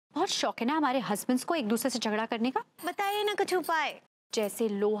बहुत शौक है ना हमारे हस्बैंड्स को एक दूसरे से झगड़ा करने का। बताइए ना कुछ उपाय। जैसे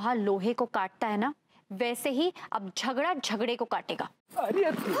लोहा लोहे को काटता है ना, वैसे ही अब झगड़ा झगड़े को काटेगा। अरे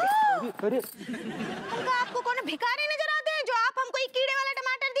अरे हमको आपको कौन भिखारी नजर आते हैं जो आप हमको एक कीड़े वाला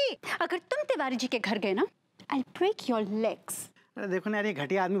टमाटर दी। अगर तुम तिवारी जी के घर गए ना, I'll break your legs। अरे देखो ना यार, ये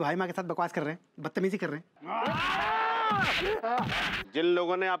घटिया आदमी भाई माँ के साथ बकवास कर रहे हैं, बदतमीजी कर रहे हैं। जिन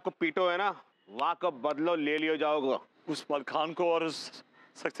लोगों ने आपको पीटो है ना, वहाँ का बदलो ले लियो जाओगे। उस मलखान को और उस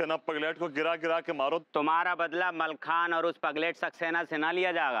सक्सेना पगलेट को गिरा गिरा के मारो। तुम्हारा बदला मलखान और उस पगलेट सक्सेना से ना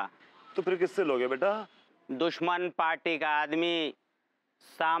लिया जाएगा। तो फिर किससे लोगे बेटा? दुश्मन पार्टी का आदमी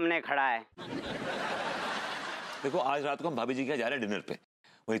सामने खड़ा है। देखो आज रात को हम भाभी जी के जा रहे हैं डिनर पे,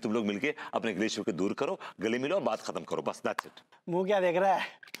 वही तुम लोग मिलके अपने ग्लेशियर को दूर करो, गले मिलो और बात खत्म करो, बस दैट्स इट। मुंह क्या देख रहा है?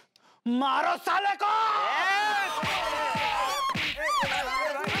 मारो साले को!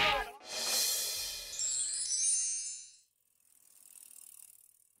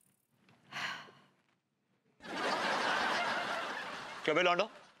 क्या बे लौंडो,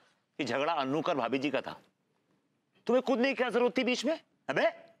 ये झगड़ा अन्नू का भाभी जी का था, तुम्हें खुद नहीं क्या जरूरत थी बीच में? अबे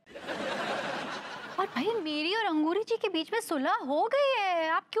और भाई मेरी और अंगूरी जी के बीच में सुलह हो गई है,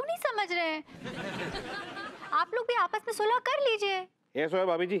 आप क्यों नहीं समझ रहे हैं? आप लोग भी आपस में सुलह कर लीजिए। ऐसा है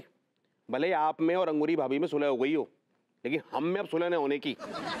भाभी जी, भले ही आप में और अंगूरी भाभी में सुलह हो गई हो, लेकिन हम में अब सुलह नहीं होने की।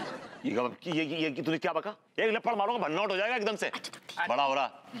 ये तूने क्या बका? एक लपड़ मारूंगा भन्नौट हो जाएगा एकदम से। बड़ा हो रहा।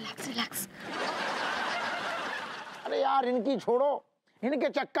 Relax relax. अरे यार इनकी छोड़ो, इनके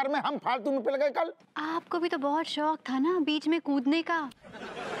चक्कर में हम फालतू में पिल गए कल। आपको भी तो बहुत शौक था ना बीच में कूदने का।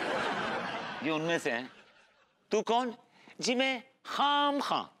 ये उनमें से हैं। तू कौन? जी मैं खाम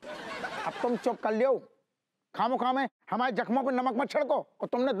खां। अब तुम चुप कर लियो, खामो खामे हमारे जख्मों पे नमक मत छिड़को, और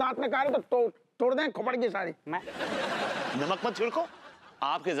तुमने दांत निकाले तो तोड़ दें खोपड़ की सारी। नमक मत छिड़को,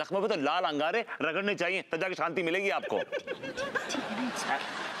 आपके जख्मों पे तो लाल अंगारे रगड़ने चाहिए, तब जाके शांति मिलेगी आपको।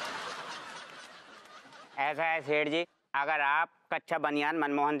 ऐसा है सेठ जी, अगर आप कच्चा बनियान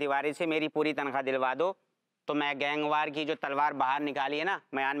मनमोहन तिवारी से मेरी पूरी तनख्वाह दिलवा दो तो मैं गैंगवार की जो तलवार बाहर निकाली है ना,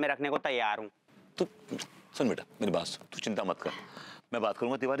 म्यान में रखने को तैयार हूँ। तू सुन बेटा, मेरी बात सुन, तू चिंता मत कर, मैं बात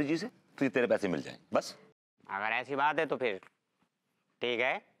करूंगा तिवारी जी से, तुझे तेरे पैसे मिल जाएं बस। अगर ऐसी बात है तो फिर ठीक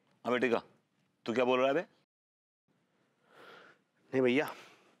है। हाँ बेटा, तू क्या बोल रहा है बे? नहीं भैया,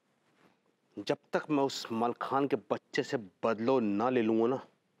 जब तक मैं उस मलखान के बच्चे से बदलो ना ले लूंगा ना,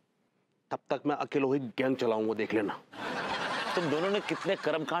 तब तक मैं अकेले ही गैंग चलाऊंगा, देख लेना। तुम दोनों ने कितने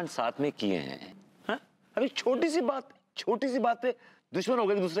कर्मकांड साथ में किए हैं, हाँ? अभी छोटी सी बात पे दुश्मन हो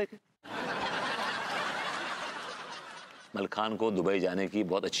गए एक दूसरे के। मलखान को दुबई जाने की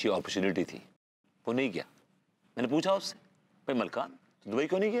बहुत अच्छी अपॉर्चुनिटी थी, वो नहीं किया। मैंने पूछा उससे, भाई मलखान दुबई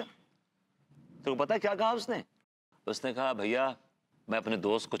क्यों नहीं गया? तो पता है क्या कहा उसने? उसने कहा भैया मैं अपने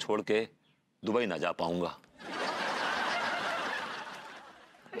दोस्त को छोड़ के दुबई ना जा पाऊंगा।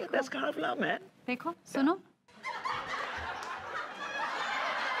 देखो सुनो,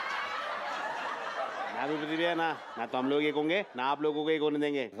 ना विभूति भैया, ना तो हम लोग एक होंगे, ना आप लोगों को एक होने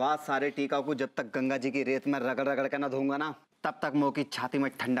देंगे। वाह सारे टीका को जब तक गंगा जी की रेत में रगड़ रगड़ के ना धोऊंगा ना, तब तक मुंह की छाती में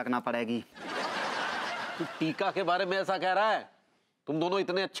ठंडक ना पड़ेगी। तू टीका के बारे में ऐसा कह रहा है? तुम दोनों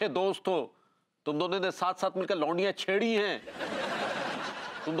इतने अच्छे दोस्त हो, तुम दोनों ने साथ साथ मिलकर लौंडियां छेड़ी हैं,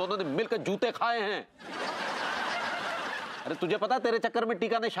 तुम दोनों ने मिलकर जूते खाए हैं। अरे तुझे पता तेरे चक्कर में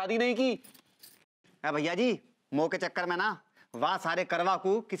टीका ने शादी नहीं की? भैया जी, मुंह के चक्कर में ना वाह सारे करवा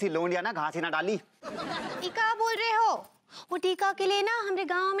को किसी लोंडिया ना घासी ना डाली। टीका बोल रहे हो? वो टीका के लिए ना हमरे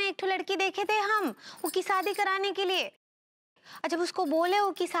गांव में एक ठो लड़की देखे थे हम, वो की शादी कराने के लिए। जब उसको बोले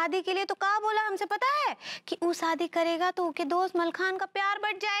वो की शादी के लिए तो क्या बोला हमसे पता है? कि वो शादी करेगा तो उसके दोस्त मलखान का प्यार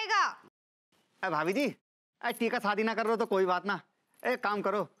बढ़ जाएगा। भाभी जी, टीका शादी ना कर रहे हो तो कोई बात ना, एक काम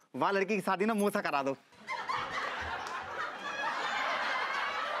करो, वह लड़की की शादी ना मुंह से करा दो।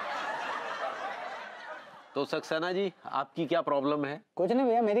 तो सक्सेना जी आपकी क्या प्रॉब्लम है? कुछ नहीं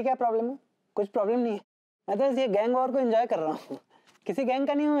भैया, मेरी क्या प्रॉब्लम है? कुछ प्रॉब्लम नहीं है, मैं तो ये गैंग वॉर को एंजॉय कर रहा हूँ। किसी गैंग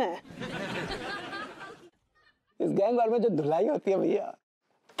का नहीं हूँ मैं। इस गैंग वॉर में जो धुलाई होती है भैया,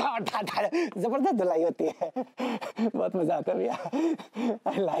 जबरदस्त धुलाई होती है, बहुत मजा आता है भैया।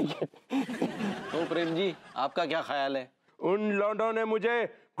 I like it. तो प्रेम जी आपका क्या ख्याल है? उन लौंडों ने मुझे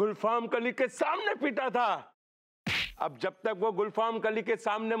गुलफाम कली के सामने पीटा था, अब जब तक वो गुलफाम कली के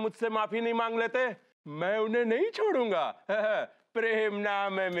सामने मुझसे माफी नहीं मांग लेते, मैं उन्हें नहीं छोड़ूंगा। प्रेम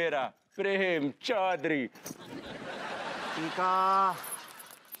नाम है मेरा, प्रेम चौधरी। टीका,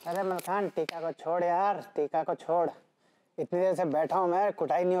 अरे मलखान टीका को छोड़ यार, टीका को छोड़। इतनी देर से बैठा हूँ मैं,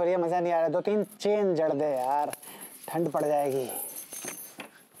 कुटाई नहीं हो रही है, मजा नहीं आ रहा। 2-3 चेन जड़ दे यार, ठंड पड़ जाएगी।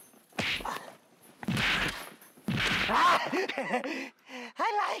 I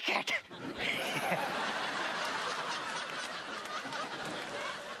like it.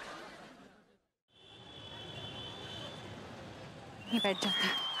 यहीं बैठ जाते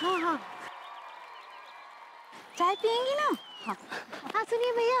हैं। हाँ हाँ, चाय पियेंगी ना? हाँ हाँ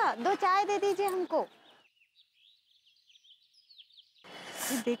सुनिए भैया, 2 चाय दे दीजिए हमको।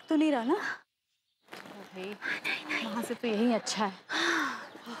 ये देख तो नहीं रहा ना? भाई वहाँ से तो यही अच्छा है।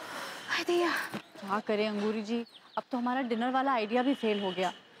 हाय भैया, क्या करें अंगूरी जी, अब तो हमारा डिनर वाला आइडिया भी फेल हो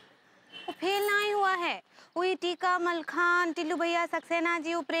गया। वो फेल ना ही हुआ है, वही टीका, मलखान, टिल्लू भैया, सक्सेना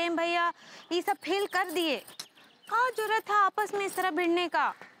जी, प्रेम भैया, ये सब फेल कर दिए। क्या जरूरत था आपस में इस तरह भिड़ने का?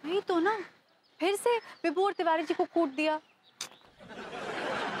 वही तो ना, फिर से विभू और तिवारी जी को कूट दिया।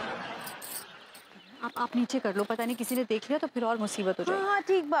 आप नीचे कर लो, पता नहीं किसी ने देख लिया तो फिर और मुसीबत हो जाएगी। हाँ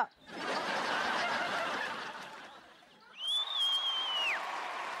ठीक बा।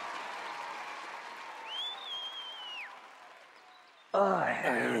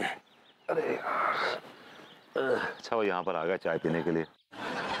 अरे अच्छा वो यहाँ पर आ गया चाय पीने के लिए,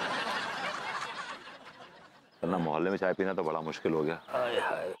 वरना मोहल्ले में चाय पीना तो बड़ा मुश्किल हो गया।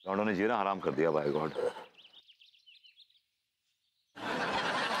 लौंडों ने जीना हराम कर दिया, बाय गॉड।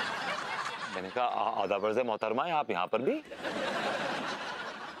 मैंने कहा आधा बरस मोहतरमा है आप यहाँ पर भी?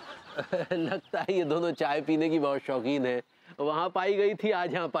 लगता है ये दोनों चाय पीने की बहुत शौकीन है, वहां पाई गई थी,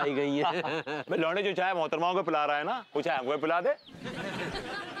 आज यहाँ पाई गई है। मैं लौंडे जो चाय मोहतरमाओं को पिला रहा है ना, वो चाय हमको पिला दे।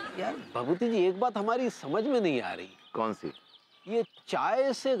 यार भभूति जी, एक बात हमारी समझ में नहीं आ रही। कौन सी? ये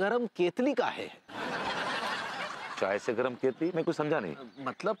चाय से गरम केतली का है? चाय से गरम केतली? मैं कुछ समझा नहीं।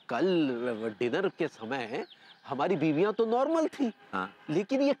 मतलब कल डिनर के समय हमारी बीवियां तो नॉर्मल थी, हाँ?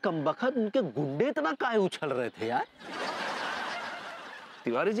 लेकिन ये कमबख्त उनके गुंडे इतना काहे उछल रहे थे यार?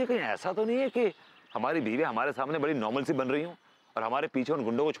 तिवारी जी, कहीं ऐसा तो नहीं है कि हमारी बीवी हमारे सामने बड़ी नॉर्मल सी बन रही हो और हमारे पीछे उन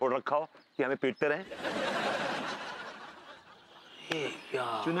गुंडों को छोड़ रखा हो कि हमें पीटते रहें?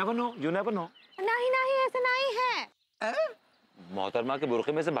 You never know, you never know। नहीं नहीं, ऐसा नहीं है। मोहतरमा के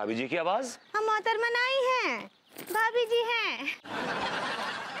बुरखे में से भाभी जी की आवाज? हम मोहतरमा नहीं हैं, भाभी जी हैं।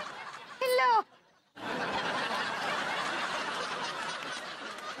 हेलो।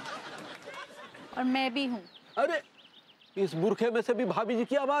 और मैं भी हूँ। अरे इस बुरखे में से भी भाभी जी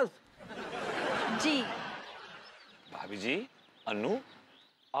की आवाज? जी। भाभी जी, अन्नू,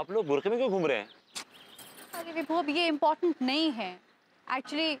 आप लोग बुरखे में क्यों घूम रहे हैं? अरे विभू, अब ये इम्पोर्टेंट नहीं है।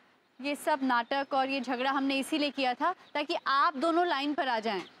 एक्चुअली ये सब नाटक और ये झगड़ा हमने इसीलिए किया था ताकि आप दोनों लाइन पर आ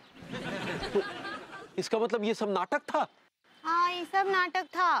जाएं। तो इसका मतलब ये सब नाटक था? हाँ, ये सब नाटक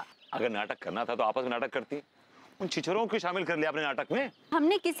था। अगर नाटक करना था तो आपस में नाटक करती, उन छिछोरों को शामिल कर लिया अपने नाटक में।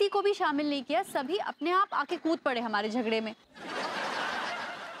 हमने किसी को भी शामिल नहीं किया, सभी अपने आप आके कूद पड़े हमारे झगड़े में।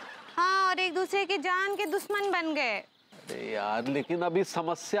 हाँ, और एक दूसरे के जान के दुश्मन बन गए। अरे यार, लेकिन अभी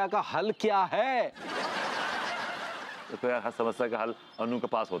समस्या का हल क्या है? तो यार हर समस्या का हल अनु के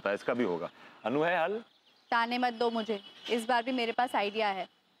पास होता है, इसका भी होगा। अनु है हल? ताने मत दो मुझे, इस बार भी मेरे पास आइडिया है,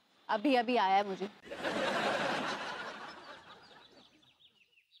 अभी अभी आया है मुझे।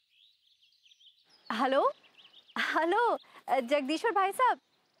 हेलो हेलो, जगदीश्वर भाई साहब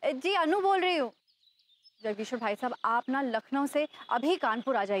जी, अनु बोल रही हूँ। जगदीश्वर भाई साहब, आप ना लखनऊ से अभी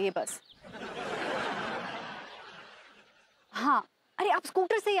कानपुर आ जाइए बस। हाँ, अरे आप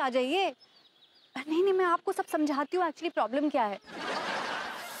स्कूटर से ही आ जाइए। नहीं नहीं, मैं आपको सब समझाती हूँ एक्चुअली प्रॉब्लम क्या है।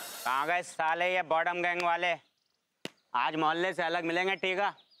 कहाँ गए साले ये बॉटम गैंग वाले? आज मोहल्ले से अलग मिलेंगे, ठीक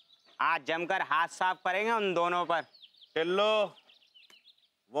है? आज जमकर हाथ साफ करेंगे उन दोनों पर। टिल्लो,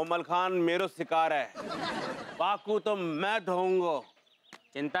 वो मलखान मेरो शिकार है, बाकू तो मैं धोऊंगा।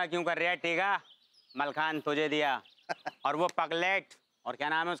 चिंता क्यों कर रही है, ठीक है? मलखान तुझे दिया, और वो पगलेट और क्या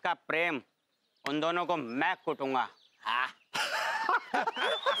नाम है उसका, प्रेम, उन दोनों को मैं कूटूंगा। हाँ।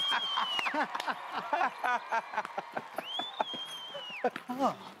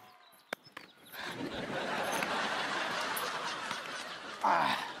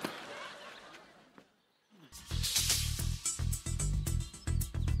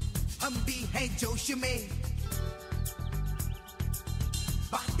 हम भी हैं जोश में,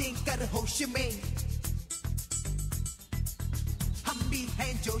 बातें कर होश में। हम भी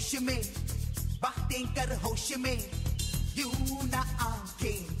हैं जोश में, बातें कर होश में। यूं ना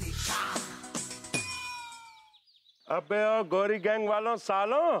आंखें दिखा। अबे ओ गौरी गैंग वालों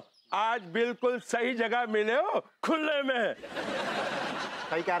सालों, आज बिल्कुल सही जगह मिले हो, खुले में।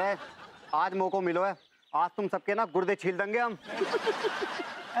 सही कह रहे हैं, आज मौको मिलो है, आज तुम सबके ना गुर्दे छील देंगे हम।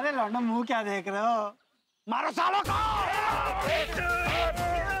 अरे लौंडा, मुंह क्या देख रहे हो? मारो सालों को!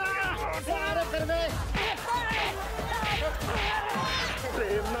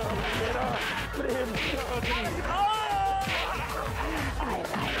 प्रेम ना मेरा, प्रेम ना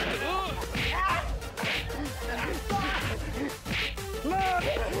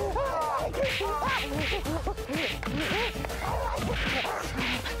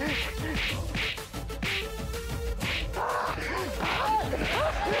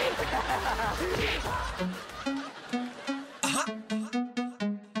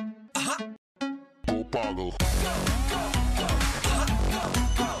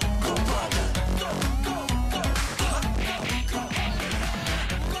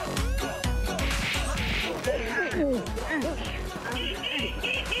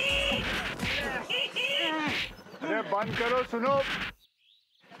अरे बंद करो, सुनो।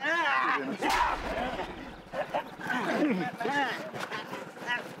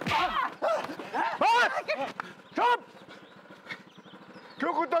 चुप!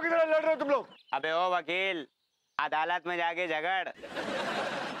 क्यों कुत्तों की तरह लड़ रहे हो तुम लोग? अबे ओ वकील, अदालत में जाके झगड़,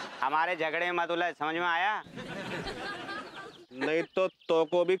 हमारे झगड़े मत उलझ, समझ में आया? नहीं तो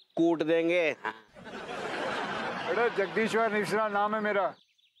को भी कूट देंगे। अरे जगदीश्वर मिश्रा नाम है मेरा।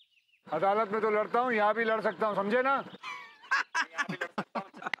 अदालत में तो लड़ता हूँ, यहाँ भी लड़ सकता हूँ, समझे ना?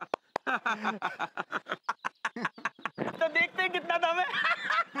 तो देखते हैं कितना दम है।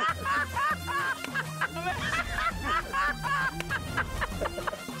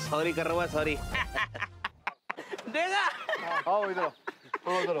 सॉरी कर रहा हूँ, सॉरी। देगा? आओ इधर,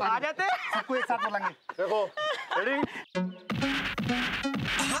 इधर आ जाते। सबको एक साथ बोलेंगे। देखो, रेडी?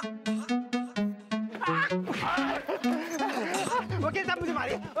 वकील साहब मुझे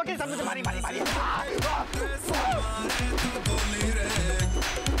मारिए, वकील साहब मुझे मारिए, मारिए, मारिए।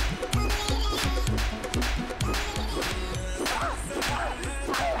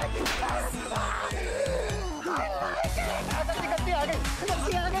 गलती आ गई,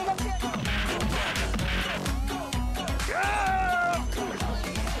 गलती आ गई, गलती।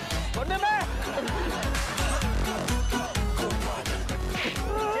 छोड़ने में।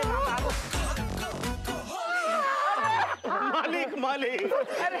 मालिक मालिक।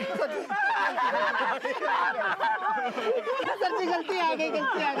 सर जी गलती आ गई,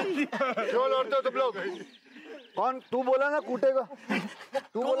 गलती आ गई। क्यों लड़ते हो तुम लोग? कौन? तू बोला ना कूटेगा?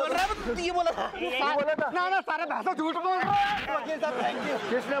 तू बोला रहा है? ये बोला था। तू बोला था? ना ना सारे भैंसों झूठ बोल रहे हैं। वकील साहब थैंक यू।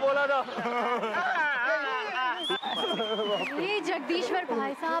 किसने बोला था? ये जगदीश्वर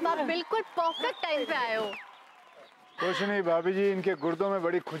भाई साहब, आप बिल्कुल परफेक्ट टाइम पे आए हो। कुछ नहीं भाभी जी, इनके गुर्दों में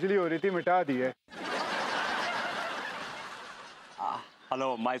बड़ी खुजली हो रही थी, मिटा दी है।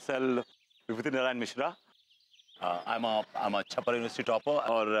 Hello, myself Vibhuti Mishra. I'm a Chapar University topper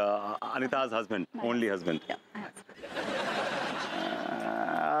or Anita's husband, only husband.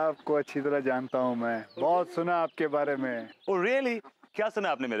 आपको अच्छी तरह जानता हूँ मैं, बहुत सुना आपके बारे में। Oh really? क्या सुना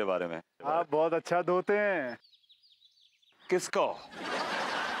आपने मेरे बारे में? आप बहुत अच्छा धोते हैं। किसको?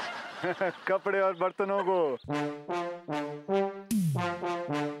 कपड़े और बर्तनों को।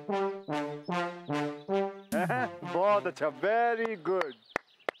 बहुत अच्छा, वेरी गुड।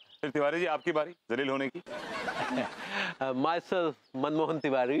 फिर तिवारी जी आपकी बारी जलील होने की। My self Manmohan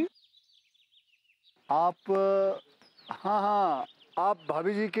Tiwari. आप हाँ, आप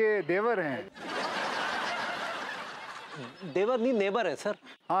भाभी जी के देवर हैं। देवर नहीं, नेबर है सर।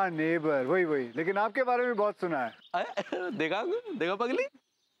 हाँ नेबर, वही, लेकिन आपके बारे में बहुत सुना है। देखा पगली?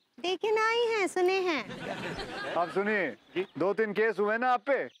 देखे ना ही हैं, सुने हैं। आप सुनिए, 2-3 केस हुए ना आप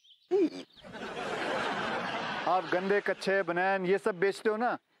पे। आप गंदे कच्छे बनैन ये सब बेचते हो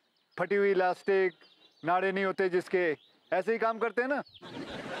ना, फटी हुई इलास्टिक, नाड़े नहीं होते जिसके, ऐसे ही काम करते हैं ना?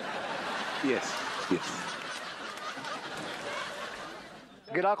 Yes yes.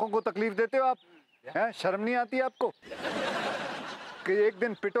 ग्राहकों को तकलीफ देते हो आप, हैं? शर्म नहीं आती आपको कि एक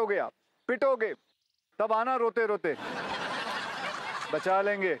दिन पिटोगे आप, पिटोगे तब आना रोते रोते। बचा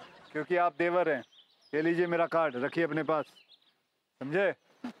लेंगे क्योंकि आप देवर हैं। ये लीजिए मेरा कार्ड, रखिए अपने पास, समझे?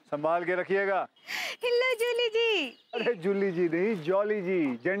 संभाल के रखिएगा। हेलो जूली जी। अरे जूली जी नहीं, जॉली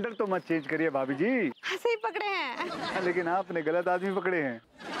जी। जेंडर तो मत चेंज करिए भाभी जी। सही पकड़े हैं। लेकिन आपने गलत आदमी पकड़े हैं।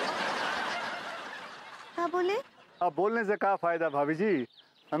 क्या बोले? अब बोलने से क्या फायदा भाभी जी,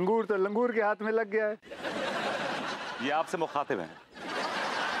 अंगूर तो लंगूर के हाथ में लग गया है। ये आपसे मुखातिब हैं।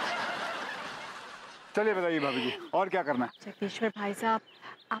 चलिए बताइए भाभी जी, और क्या करना है? जगदीश्वर भाई साहब,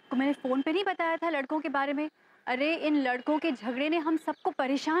 आपको मैंने फोन पे नहीं बताया था लड़कों के बारे में? अरे इन लड़कों के झगड़े ने हम सबको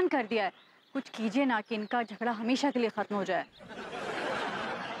परेशान कर दिया है। कुछ कीजिए ना कि इनका झगड़ा हमेशा के लिए खत्म हो जाए।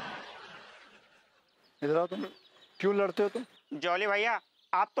 इधर आओ तुम। क्यों लड़ते हो तुम? जॉली भैया,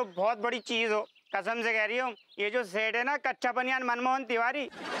 आप तो बहुत बड़ी चीज हो, कसम से कह रही हूँ। ये जो सेठ है ना, कच्चा बनियान मनमोहन तिवारी,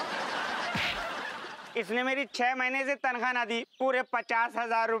 इसने मेरी 6 महीने से तनख्वाह ना दी, पूरे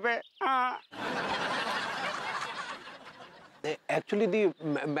 50,000 रुपए। हाँ। Actually the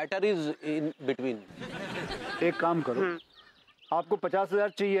matter is in between. एक काम करो, आपको 50,000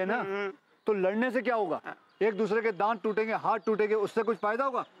 चाहिए ना, तो लड़ने से क्या होगा? एक दूसरे के दांत टूटेंगे, हाथ टूटेंगे, उससे कुछ फायदा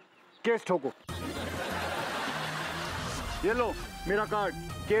होगा? केस ठोको। ये लो मेरा कार्ड,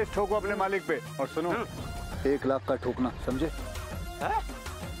 केस ठोको अपने मालिक पे। और सुनो, 1 लाख का ठोकना, समझे?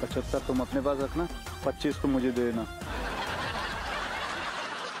 75 तुम अपने पास रखना, 25 तुम मुझे देना।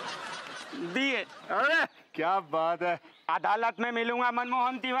 दिए। अरे क्या बात है, अदालत में मिलूंगा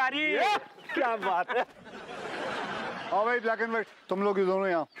मनमोहन तिवारी। क्या बात है। आओ भाई, ब्लैक एंड व्हाइट, तुम लोग ही दोनों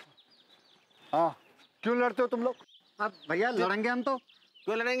यहाँ। हाँ, क्यों लड़ते हो तुम लोग? अब भैया लड़ेंगे हम तो।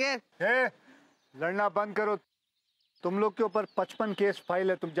 क्यों लड़ेंगे? लड़ना बंद करो। तुम लोग के ऊपर 55 केस फाइल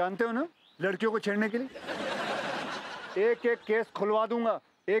है, तुम जानते हो ना, लड़कियों को छेड़ने के लिए। एक एक केस खुलवा दूंगा,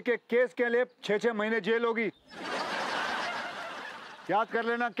 एक एक केस के लिए 6-6 महीने जेल होगी। याद कर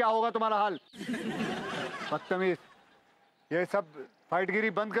लेना क्या होगा तुम्हारा हाल। बदतमीज, ये सब फाइटगिरी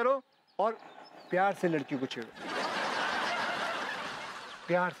बंद करो और प्यार से लड़की को छेड़ो।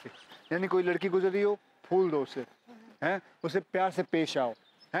 प्यार से, यानी कोई लड़की गुजर रही हो, फूल दो उसे, हैं, उसे प्यार से पेश आओ,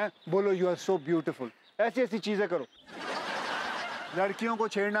 हैं, बोलो यू आर सो ब्यूटीफुल, ऐसी ऐसी चीजें करो। लड़कियों को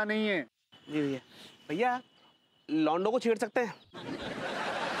छेड़ना नहीं है। जी भैया। भैया लौंडों को छेड़ सकते हैं?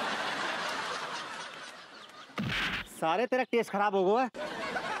 सारे तेरा टेस्ट खराब हो गया।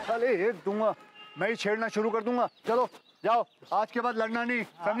 अरे ये दूंगा, मैं ही छेड़ना शुरू कर दूंगा। चलो जाओ, आज के बाद लड़ना नहीं,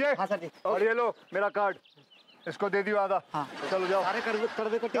 समझे? हाँ सर जी। और ये लो मेरा कार्ड, इसको दे दियो आधा। हाँ। चलो जाओ। सारे कर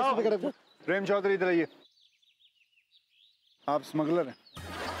दे को टेस्ट भी कर दे। प्रेम चौधरी इधर आइए। आप स्मगलर हैं,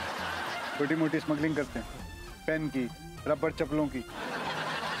 छोटी मोटी स्मगलिंग करते हैं, पेन की, रबर चप्पलों की।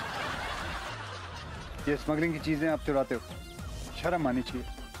 ये स्मगलिंग की चीजें आप चुराते हो, शर्म आनी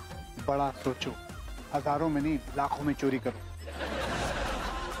चाहिए। बड़ा सोचो, हजारों में नहीं लाखों में चोरी करो,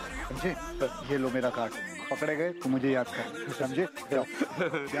 समझे? ये लो मेरा कार्ड, पकड़े गए तो मुझे याद कर, समझे? जाओ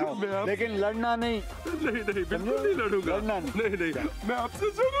जाओ, लेकिन लड़ना नहीं। नहीं नहीं, बिल्कुल नहीं लड़ूंगा। लड़ना नहीं नहीं, मैं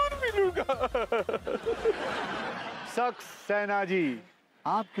आपसे जरूर मिलूंगा। सक्सेना जी,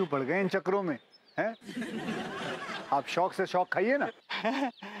 आप क्यों पड़ गए इन चक्रों में, हैं? आप शौक से शौक खाइए ना।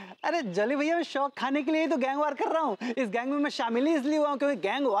 अरे जली भैया, मैं शौक खाने के लिए ही तो गैंग वार कर रहा हूँ। इस गैंग में मैं शामिल ही इसलिए हुआ हूँ क्योंकि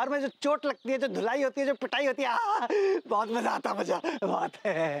गैंग वार में जो चोट लगती है, जो धुलाई होती है, जो पिटाई होती है, बहुत मजा आता है। मजा बहुत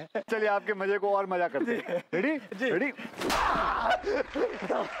है। चलिए आपके मजे को और मजा करते हैं। Ready? Ready?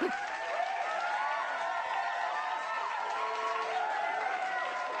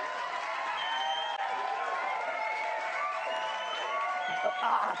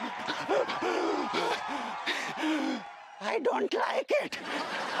 I don't like it.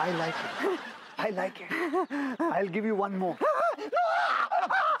 I like it. I like it. I'll give you one more.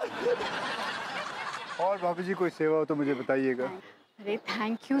 और भाभी जी कोई सेवा हो तो मुझे बताइएगा। अरे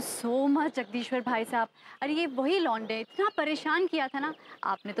थैंक यू सो मच जगदीश्वर भाई साहब। अरे ये वही लौंडे इतना परेशान किया था ना,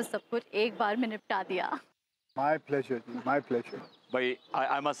 आपने तो सब कुछ एक बार में निपटा दिया। My pleasure ji, my pleasure। भाई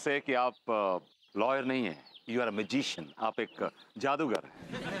आई मस्ट से कि आप लॉयर नहीं हैं, यू आर अ मैजिशियन, आप एक जादूगर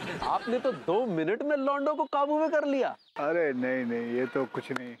हैं। आपने तो 2 मिनट में लौंडों को काबू में कर लिया। अरे नहीं नहीं, ये तो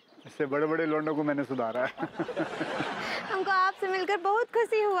कुछ नहीं, इससे बड़े बड़े लौंडों को मैंने सुधारा है। हमको आपसे मिलकर बहुत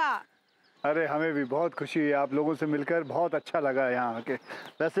खुशी हुआ। अरे हमें भी बहुत खुशी है आप लोगों से मिलकर, बहुत अच्छा लगा यहाँ आके।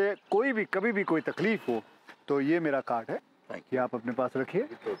 वैसे कोई भी कभी भी कोई तकलीफ हो तो ये मेरा कार्ड है, ये आप अपने पास रखिए।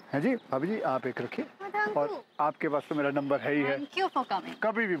 हैं जी भाभी जी, आप एक रखिए, और आपके पास तो मेरा नंबर है ही है, थैंक यू फॉर कमिंग।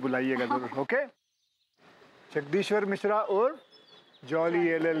 कभी भी बुलाइएगा जरूर। ओके? जगदीश्वर मिश्रा और जॉली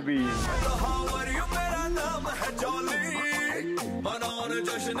LLB।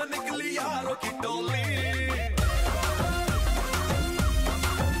 जश्न निकली यारों की टोली।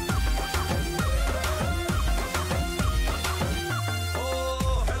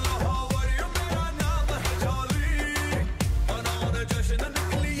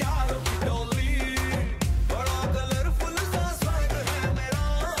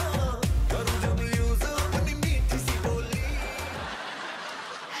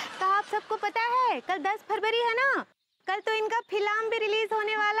 सबको पता है कल 10 फरवरी है ना, कल तो इनका फिल्म भी रिलीज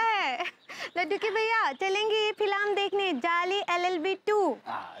होने वाला है। लड्डू के भैया चलेंगे ये फिल्म देखने, जाली LLB 2।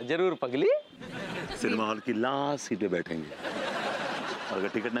 जरूर पगली। सिनेमा हॉल की लास्ट सीट पे बैठेंगे, और अगर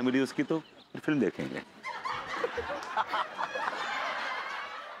टिकट ना मिली उसकी तो फिर फिल्म देखेंगे।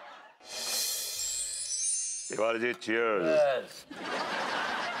 तिवारी जी चीयर्स।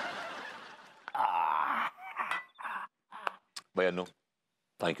 भैया no,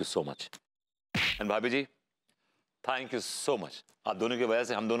 thank you so much. And भाभी जी थैंक यू सो मच, आप दोनों की वजह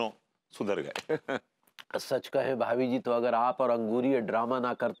से हम दोनों सुधर गए। सच कहे भाभी जी, तो अगर आप और अंगूरी ये ड्रामा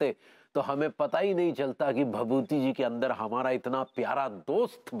ना करते तो हमें पता ही नहीं चलता कि भभूति जी के अंदर हमारा इतना प्यारा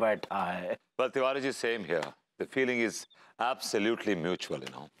दोस्त बैठा है। Well, Tiwari ji same here, the feeling is absolutely mutual, you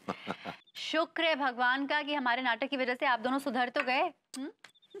know. शुक्र है भगवान का कि हमारे नाटक की वजह से आप दोनों सुधर तो गए।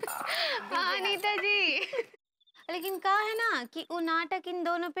 हाँ अनीता जी, लेकिन कहा है ना कि वो नाटक इन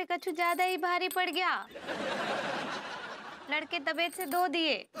दोनों पे कछु ज्यादा ही भारी पड़ गया। लड़के तबीयत से धो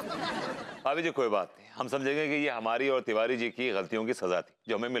दिए। भाभी जी कोई बात नहीं, हम समझेंगे कि ये हमारी और तिवारी जी की गलतियों की सजा थी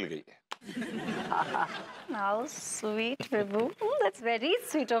जो हमें मिल गई है। How sweet, Vibhu. That's very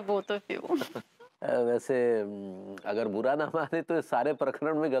sweet of both of you. वैसे अगर बुरा ना माने तो इस सारे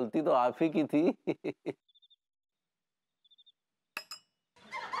प्रकरण में गलती तो आप ही की थी।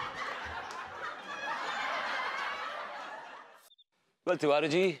 well, तिवारी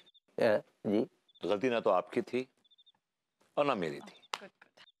जी जी गलती ना तो आपकी थी और ना मेरी थी।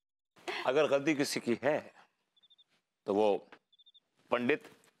 अगर गलती किसी की है तो वो पंडित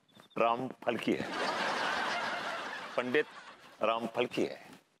रामफल की है, पंडित रामफल की है।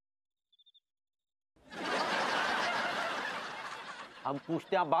 हम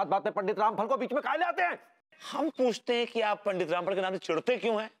पूछते हैं, बात बात में पंडित रामफल को बीच में काहे ले आते हैं? हम पूछते हैं कि आप पंडित रामफल के नाम से चिढ़ते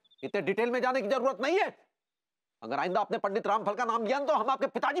क्यों हैं? इतने डिटेल में जाने की जरूरत नहीं है। अगर आइंदा आपने पंडित रामफल का नाम लिया तो हम आपके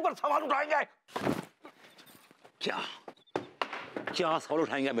पिताजी पर सवाल उठाएंगे। क्या क्या सवाल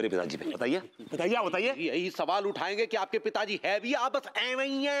उठाएंगे मेरे पिताजी पे? बताइए बताइए बताइए। यही सवाल उठाएंगे कि आपके पिताजी है भी आप बस ऐवे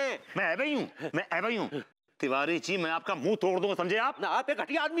ही हैं। मैं ऐवे ही हूँ, मैं ऐवे ही हूँ। तिवारी जी मैं आपका मुंह तोड़ दूंगा, समझे आप? ना आप एक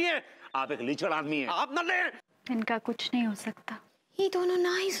घटिया आदमी हैं, आप एक लीचड़ आदमी हैं। आप न ले। इनका कुछ नहीं हो सकता। ये दोनों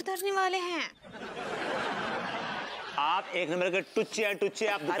ना ही सुधरने वाले हैं। आप एक नंबर के टुच्चे हैं, टुच्चे।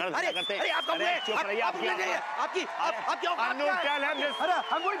 आप अरे करते हैं। अरे आप चुप रहिए। आप आपकी क्या औकात अनु क्या है? Tell him this. अरे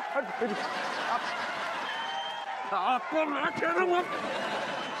हम आपको मैं कह रहा हूँ।